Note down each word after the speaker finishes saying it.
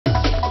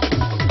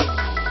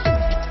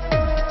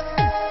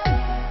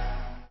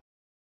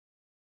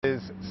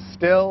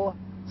still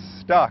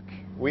stuck.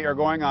 We are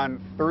going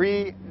on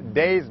 3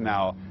 days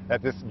now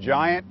that this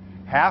giant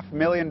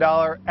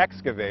 $500,000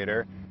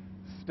 excavator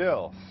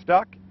still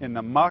stuck in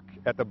the muck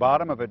at the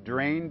bottom of a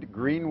drained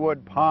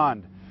Greenwood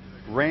pond.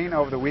 Rain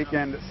over the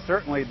weekend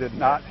certainly did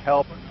not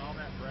help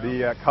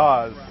the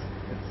cause.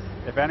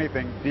 It's, if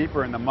anything,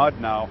 deeper in the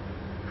mud now.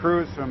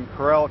 Crews from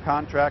Corel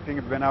Contracting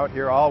have been out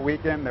here all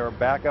weekend. They were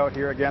back out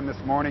here again this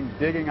morning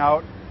digging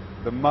out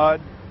the mud,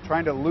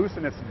 trying to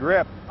loosen its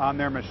grip on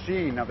their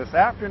machine. Now this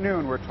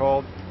afternoon we're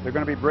told they're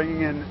going to be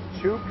bringing in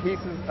 2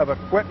 pieces of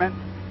equipment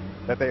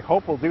that they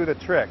hope will do the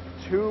trick.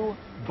 2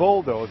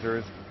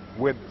 bulldozers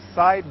with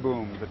side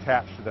booms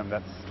attached to them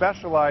that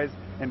specialize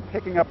in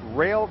picking up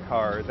rail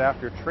cars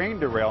after train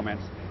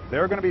derailments.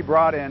 They're going to be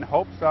brought in.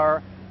 Hopes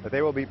are that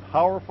they will be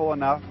powerful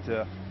enough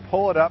to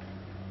pull it up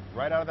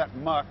right out of that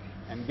muck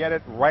and get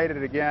it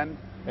righted again.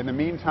 In the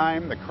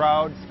meantime, the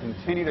crowds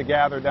continue to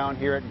gather down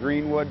here at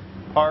Greenwood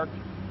Park.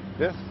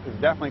 This has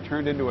definitely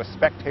turned into a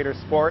spectator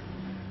sport.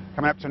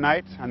 Coming up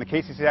tonight on the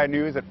KCCI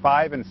News at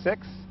 5 and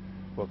 6,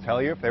 we'll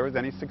tell you if there was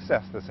any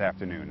success this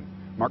afternoon.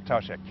 Mark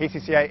Tauschek,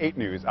 KCCI 8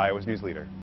 News, Iowa's news leader.